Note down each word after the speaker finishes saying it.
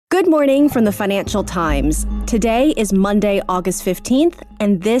Good morning from the Financial Times. Today is Monday, August 15th,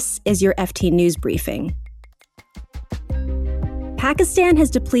 and this is your FT News Briefing. Pakistan has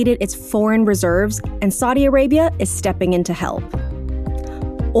depleted its foreign reserves, and Saudi Arabia is stepping in to help.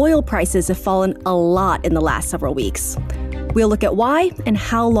 Oil prices have fallen a lot in the last several weeks. We'll look at why and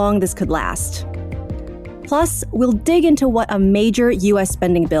how long this could last. Plus, we'll dig into what a major U.S.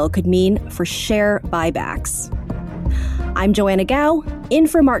 spending bill could mean for share buybacks. I'm Joanna Gao, in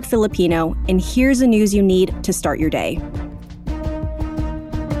for Mark Filipino, and here's the news you need to start your day.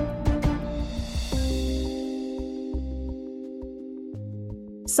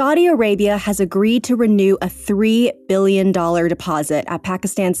 Saudi Arabia has agreed to renew a $3 billion deposit at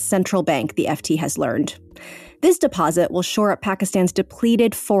Pakistan's central bank, the FT has learned. This deposit will shore up Pakistan's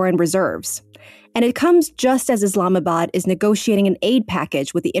depleted foreign reserves. And it comes just as Islamabad is negotiating an aid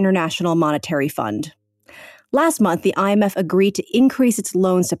package with the International Monetary Fund. Last month, the IMF agreed to increase its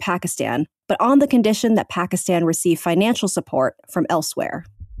loans to Pakistan, but on the condition that Pakistan receive financial support from elsewhere.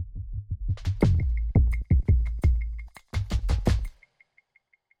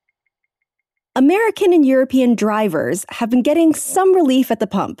 American and European drivers have been getting some relief at the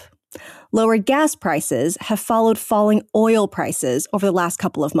pump. Lower gas prices have followed falling oil prices over the last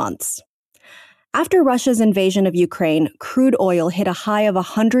couple of months. After Russia's invasion of Ukraine, crude oil hit a high of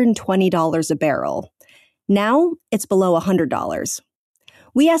 $120 a barrel. Now, it's below $100.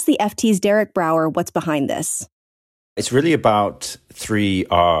 We asked the FT's Derek Brower what's behind this. It's really about 3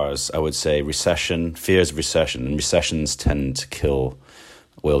 R's, I would say: recession, fears of recession, and recessions tend to kill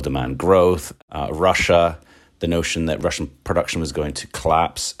oil demand growth. Russia, the notion that Russian production was going to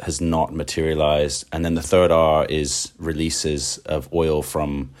collapse has not materialized. And then the third R is releases of oil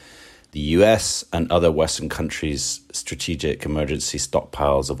from the US and other Western countries' strategic emergency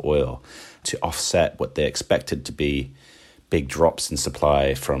stockpiles of oil to offset what they expected to be big drops in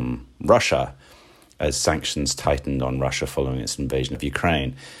supply from Russia as sanctions tightened on Russia following its invasion of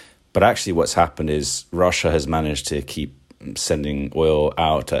Ukraine. But actually what's happened is Russia has managed to keep sending oil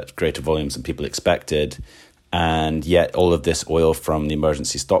out at greater volumes than people expected, and yet all of this oil from the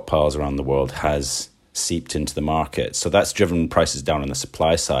emergency stockpiles around the world has seeped into the market. So that's driven prices down on the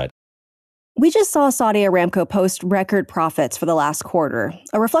supply side. We just saw Saudi Aramco post record profits for the last quarter,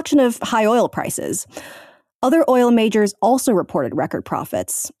 a reflection of high oil prices. Other oil majors also reported record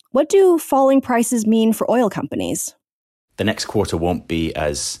profits. What do falling prices mean for oil companies? The next quarter won't be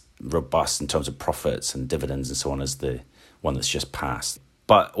as robust in terms of profits and dividends and so on as the one that's just passed.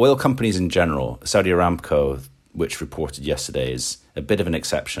 But oil companies in general, Saudi Aramco, which reported yesterday, is a bit of an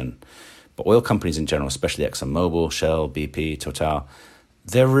exception. But oil companies in general, especially ExxonMobil, Shell, BP, Total,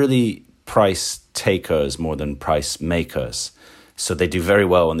 they're really price takers more than price makers. So they do very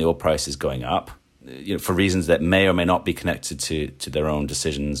well when the oil price is going up, for reasons that may or may not be connected to their own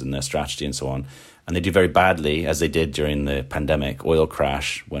decisions and their strategy and so on. And they do very badly, as they did during the pandemic oil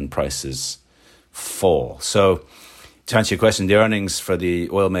crash, when prices fall. So to answer your question, the earnings for the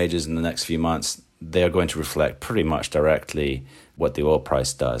oil majors in the next few months, they are going to reflect pretty much directly what the oil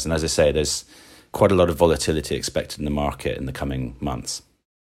price does. And as I say, there's quite a lot of volatility expected in the market in the coming months.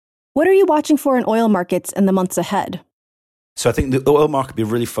 What are you watching for in oil markets in the months ahead? So I think the oil market will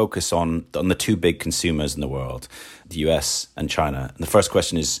be really focused on the two big consumers in the world, the US and China. And the first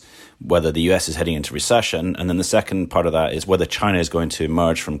question is whether the US is heading into recession. And then the second part of that is whether China is going to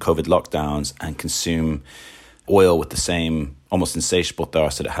emerge from COVID lockdowns and consume oil with the same almost insatiable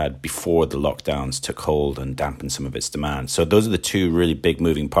thirst that it had before the lockdowns took hold and dampened some of its demand. So those are the two really big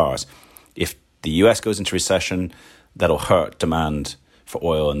moving parts. If the US goes into recession, that'll hurt demand for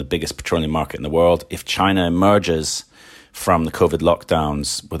oil in the biggest petroleum market in the world. If China emerges from the COVID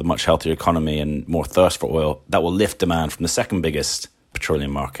lockdowns with a much healthier economy and more thirst for oil, that will lift demand from the second biggest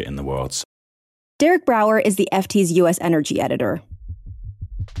petroleum market in the world. Derek Brower is the FT's U.S. energy editor.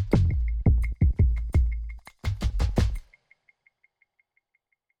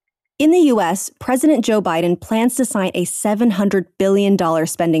 In the U.S., President Joe Biden plans to sign a $700 billion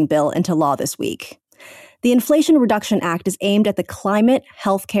spending bill into law this week. The Inflation Reduction Act is aimed at the climate,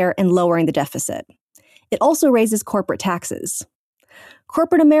 healthcare, and lowering the deficit. It also raises corporate taxes.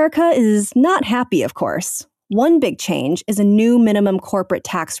 Corporate America is not happy, of course. One big change is a new minimum corporate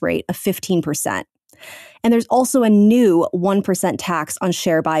tax rate of 15%. And there's also a new 1% tax on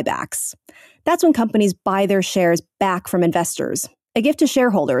share buybacks. That's when companies buy their shares back from investors, a gift to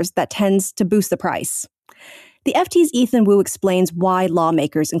shareholders that tends to boost the price. The FT's Ethan Wu explains why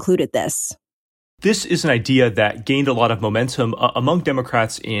lawmakers included this. This is an idea that gained a lot of momentum among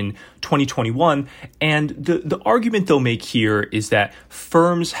Democrats in 2021. And the argument they'll make here is that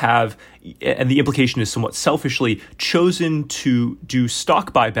firms have, and the implication is somewhat selfishly, chosen to do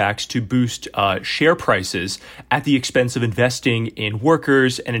stock buybacks to boost share prices at the expense of investing in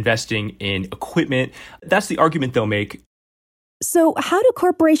workers and investing in equipment. That's the argument they'll make. So how do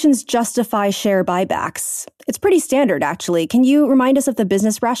corporations justify share buybacks? It's pretty standard, actually. Can you remind us of the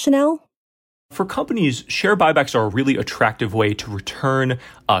business rationale? For companies, share buybacks are a really attractive way to return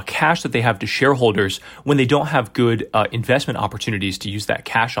cash that they have to shareholders when they don't have good investment opportunities to use that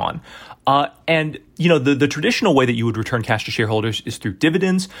cash on. And the traditional way that you would return cash to shareholders is through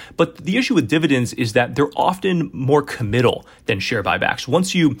dividends. But the issue with dividends is that they're often more committal than share buybacks.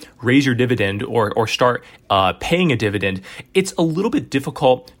 Once you raise your dividend or start paying a dividend, it's a little bit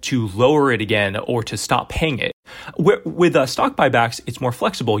difficult to lower it again or to stop paying it. With stock buybacks, it's more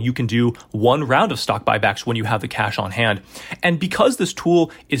flexible. You can do one round of stock buybacks when you have the cash on hand. And because this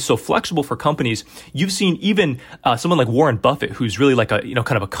tool is so flexible for companies, you've seen even someone like Warren Buffett, who's really like a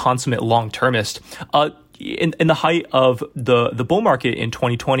kind of a consummate long-termist, in the height of the bull market in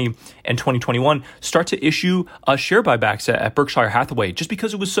 2020 and 2021, start to issue share buybacks at Berkshire Hathaway just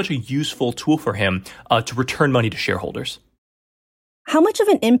because it was such a useful tool for him to return money to shareholders. How much of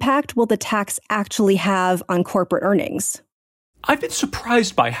an impact will the tax actually have on corporate earnings? I've been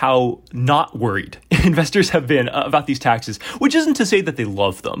surprised by how not worried investors have been about these taxes, which isn't to say that they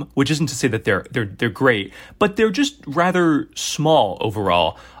love them, which isn't to say that they're great, but they're just rather small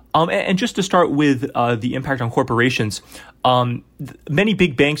overall. And just to start with the impact on corporations, many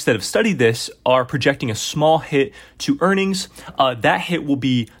big banks that have studied this are projecting a small hit to earnings. That hit will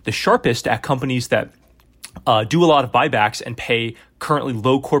be the sharpest at companies that do a lot of buybacks and pay currently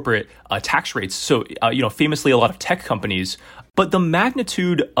low corporate tax rates. So, famously a lot of tech companies. But the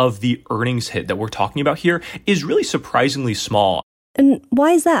magnitude of the earnings hit that we're talking about here is really surprisingly small. And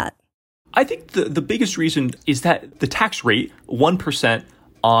why is that? I think the biggest reason is that the tax rate, 1%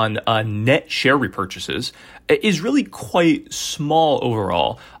 on net share repurchases, is really quite small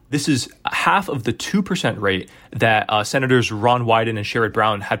overall. This is half of the 2% rate that Senators Ron Wyden and Sherrod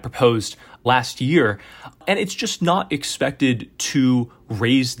Brown had proposed last year. And it's just not expected to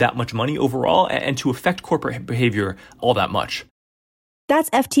raise that much money overall and to affect corporate behavior all that much. That's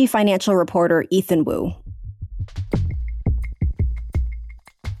FT financial reporter Ethan Wu.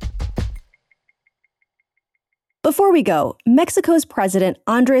 Before we go, Mexico's president,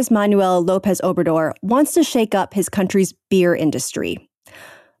 Andrés Manuel López Obrador, wants to shake up his country's beer industry.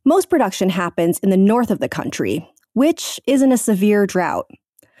 Most production happens in the north of the country, which is in a severe drought.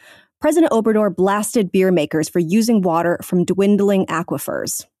 President Obrador blasted beer makers for using water from dwindling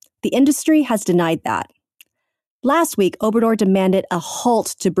aquifers. The industry has denied that. Last week, Obrador demanded a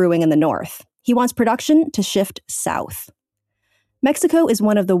halt to brewing in the north. He wants production to shift south. Mexico is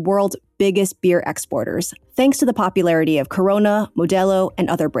one of the world's biggest beer exporters, thanks to the popularity of Corona, Modelo, and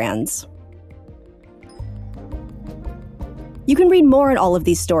other brands. You can read more on all of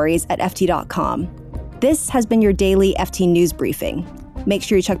these stories at FT.com. This has been your daily FT News Briefing. Make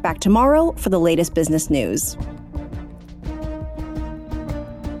sure you check back tomorrow for the latest business news.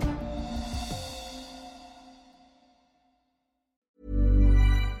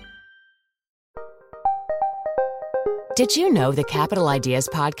 Did you know the Capital Ideas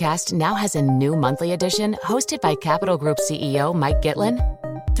podcast now has a new monthly edition hosted by Capital Group CEO Mike Gitlin?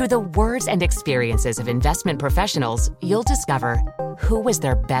 Through the words and experiences of investment professionals, you'll discover who was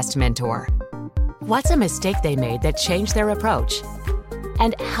their best mentor, what's a mistake they made that changed their approach,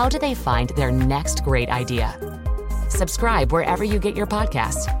 and how do they find their next great idea. Subscribe wherever you get your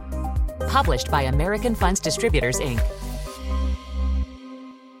podcasts. Published by American Funds Distributors, Inc.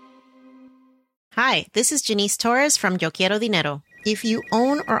 Hi, this is Janice Torres from Yo Quiero Dinero. If you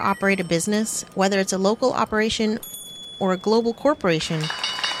own or operate a business, whether it's a local operation or a global corporation,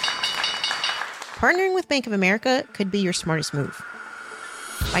 partnering with Bank of America could be your smartest move.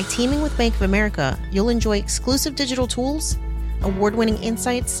 By teaming with Bank of America, you'll enjoy exclusive digital tools, award-winning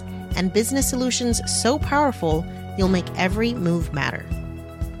insights, and business solutions so powerful, you'll make every move matter.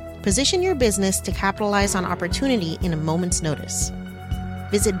 Position your business to capitalize on opportunity in a moment's notice.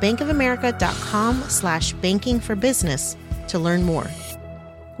 Visit bankofamerica.com/bankingforbusiness to learn more.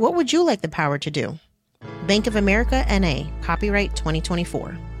 What would you like the power to do? Bank of America, N.A., copyright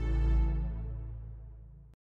 2024.